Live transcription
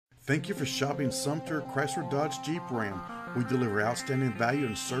Thank you for shopping Sumter Chrysler Dodge Jeep Ram. We deliver outstanding value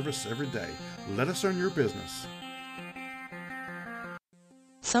and service every day. Let us earn your business.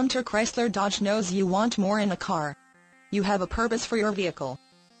 Sumter Chrysler Dodge knows you want more in a car. You have a purpose for your vehicle.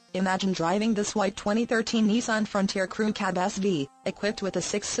 Imagine driving this white 2013 Nissan Frontier Crew Cab SV, equipped with a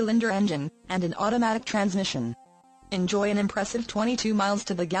 6-cylinder engine and an automatic transmission. Enjoy an impressive 22 miles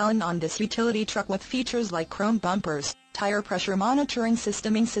to the gallon on this utility truck with features like chrome bumpers, tire pressure monitoring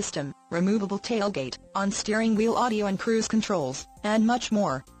system, removable tailgate, on-steering wheel audio and cruise controls, and much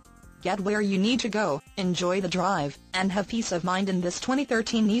more. Get where you need to go, enjoy the drive, and have peace of mind in this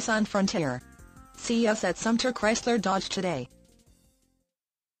 2013 Nissan Frontier. See us at Sumter Chrysler Dodge today.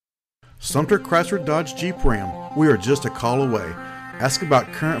 Sumter Chrysler Dodge Jeep Ram. We are just a call away. Ask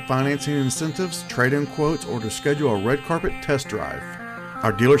about current financing incentives, trade-in quotes, or to schedule a red carpet test drive.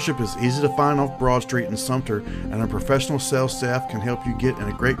 Our dealership is easy to find off Broad Street in Sumter, and our professional sales staff can help you get in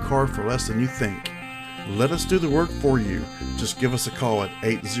a great car for less than you think. Let us do the work for you. Just give us a call at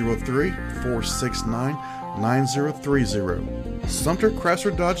 803-469-9030. Sumter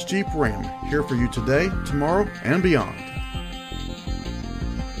Chrysler Dodge Jeep Ram, here for you today, tomorrow, and beyond.